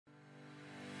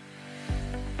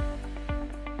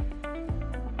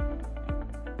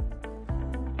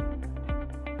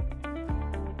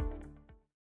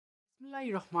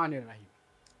বিসমিল্লাহির রহমানির রহিম।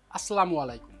 আসসালামু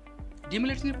আলাইকুম।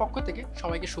 ডিমিলেটসের পক্ষ থেকে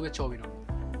সবাইকে শুভেচ্ছা অভিনন্দন।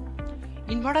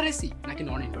 ইনভার্টার এসি নাকি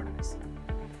নন ইনভার্টার এসি,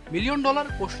 মিলিয়ন ডলার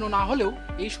প্রশ্ন না হলেও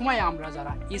এই সময়ে আমরা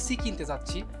যারা এসি কিনতে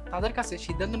যাচ্ছি তাদের কাছে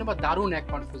সিদ্ধান্ত নেওয়া দারুণ এক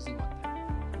কনফিউজিং অধ্যায়।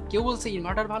 কেউ বলছে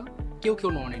ইনভার্টার ভালো, কেউ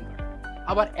নন ইনভার্টার,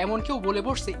 আবার এমন কেউ বলে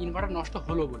বসছে ইনভার্টার নষ্ট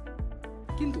হলো বলে।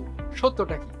 কিন্তু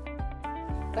সত্যটা কি?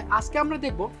 তাই আজকে আমরা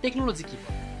দেখব টেকনোলজি কি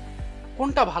বলে,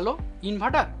 কোনটা ভালো,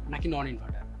 ইনভার্টার নাকি নন ইনভার্টার।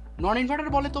 নন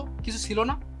ইনভার্টার বলে তো কিছু ছিল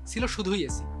না, ছিল শুধুই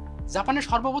এসি। জাপানে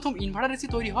সর্বপ্রথম ইনভার্টার এসি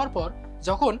তৈরি হওয়ার পর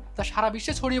যখন তা সারা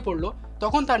বিশ্বে ছড়িয়ে পড়লো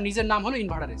তখন তার নিজের নাম হলো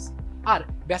ইনভার্টার এসি। আর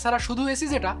বেচারা শুধু এসি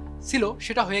যেটা ছিল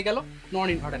সেটা হয়ে গেল নন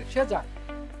ইনভার্টার। সে যাক,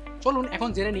 চলুন এখন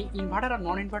জেনে নিই ইনভার্টার আর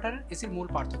নন ইনভার্টারের এসির মূল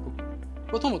পার্থক্য।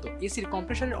 প্রথমত, এসির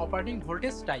কম্প্রেসারের অপারেটিং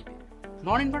ভোল্টেজ টাইপে।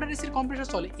 নন ইনভার্টার এসির কম্প্রেসার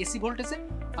চলে এসি ভোল্টেজে,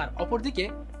 আর অপরদিকে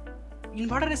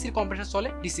ইনভার্টার এসির কম্প্রেসার চলে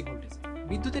ডিসি ভোল্টেজে।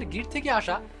 বিদ্যুতের গ্রিড থেকে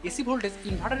আসা এসি ভোল্টেজ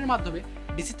ইনভার্টারের মাধ্যমে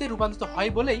ডিসিতে রূপান্তরিত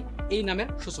হয় বলেই এই নামের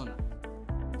সূচনা।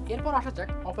 এরপর আসা যাক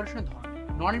অপারেশনের ধরন।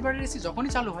 নন ইনভার্টার এসি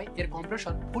যখনই চালু হয় এর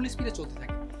কম্প্রেসর ফুল স্পিডে চলতে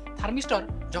থাকে। থার্মিস্টর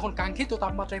যখন কাঙ্ক্ষিত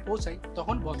তাপমাত্রায় পৌঁছায়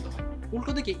তখন বন্ধ হয়।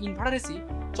 উল্টো দিকে ইনভার্টার এসি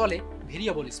চলে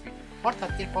ভেরিয়েবল স্পিড, অর্থাৎ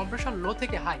এর কম্প্রেসর লো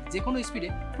থেকে হাই যে কোনো স্পিডে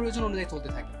প্রয়োজন অনুযায়ী চলতে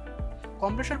থাকে।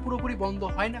 কম্প্রেসর পুরোপুরি বন্ধ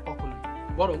হয় না কখনোই,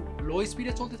 বরং লো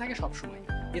স্পিডে চলতে থাকে সবসময়।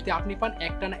 এতে আপনি পান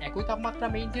একটানা একই তাপমাত্রা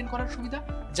মেইনটেইন করার সুবিধা,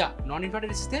 যা নন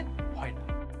ইনভার্টার এসিতে হয় না।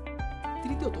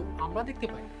 তৃতীয়ত, আমরা দেখতে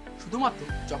পাই শুধুমাত্র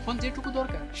যখন যেটুকু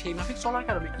দরকার সেই মাফিক চলার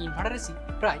কারণে ইনভার্টার এসি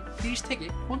প্রায় 30 থেকে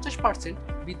 50%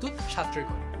 বিদ্যুৎ সাশ্রয়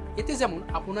করে। এতে যেমন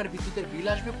আপনার বিদ্যুতের বিল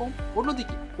আসবে কম,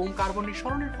 অন্যদিকে কম কার্বন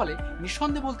নিঃসরণের ফলে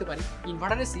নিঃসন্দেহে বলতে পারি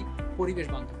ইনভার্টার এসি পরিবেশ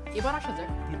বান্ধব। এবার আসা যাক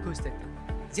দীর্ঘস্থায়িত্ব।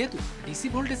 যেহেতু ডিসি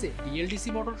ভোল্টেজে ডিএলডিসি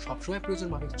মোটর সবসময় প্রয়োজন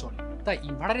মাফিক চলে, তাই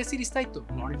ইনভার্টার এসির স্থায়িত্ব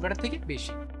নন ইনভার্টার থেকে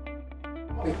বেশি।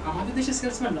 আমাদের দেশের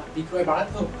সেলসম্যানরা বিক্রয়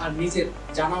বাড়াতে হোক আর নিজের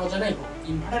জানা অজানাই হোক,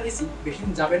 ইনভার্টার এসি বেশি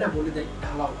দিন যাবে না বলে দেয়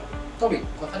ঢালাও। তবে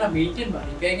কথাটা মেইনটেইন বা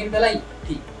রিপেয়ারিং এর বেলায়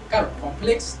ঠিক, কারণ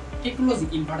complex technology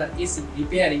inverter AC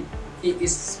repairing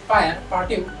spire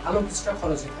পার্টেও ভালো কিছুটা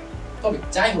খরচ হয়ে থাকে। তবে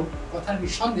যাই হোক, কথার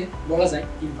নিঃসন্দেহে বলা যায়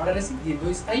ইনভার্টার এসি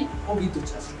দীর্ঘস্থায়ী ও বিদ্যুৎ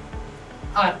সাশ্রয়ী।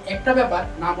 আর একটা ব্যাপার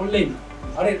না বললেই না,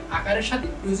 ঘরের আকারের সাথে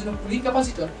প্রয়োজনীয় কুলিং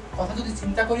ক্যাপাসিটর কথা যদি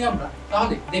চিন্তা করি আমরা,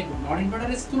 তাহলে দেখব নন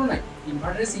ইনভার্টার এসির তুলনায়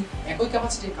ইনভার্টার এসি একই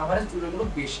ক্যাপাসিটি কাভারেজ তুলনামূলক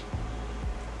বেশি।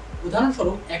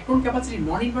 উদাহরণস্বরূপ, 1 টন ক্যাপাসিটি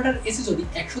নন ইনভার্টার এসি যদি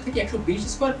 100 থেকে 120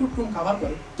 স্কয়ার ফুট রুম কভার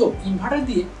করে, তো ইনভার্টার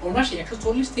দিয়ে অনায়াসে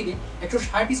 140 থেকে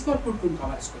 160 স্কয়ার ফুট রুম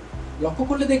কভারেজ করে। লক্ষ্য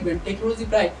করলে দেখবেন টেকনোলজি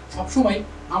প্রায় সবসময়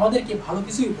আমাদেরকে ভালো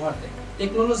কিছু উপহার দেয়।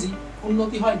 টেকনোলজি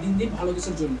উন্নতি হয় দিন দিন ভালো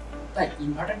কিছুর জন্য, তাই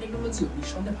ইনভার্টার টেকনোলজিও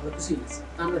নিঃসন্দেহে ভালো কিছুই এনেছে,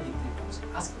 তা আমরা দেখতে পাচ্ছি।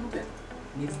 আজকের মতো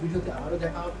নেক্সট ভিডিওতে আবারও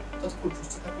দেখা হবে। ততক্ষণ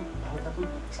সুস্থ থাকুন, ভালো থাকুন,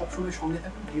 সবসময় সঙ্গে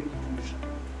থাকুন।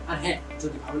 আর হ্যাঁ,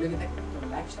 যদি ভালো লেগে থাকে তবে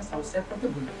লাইক, শেয়ার, সাবস্ক্রাইব করতে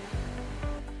ভুলবেন না।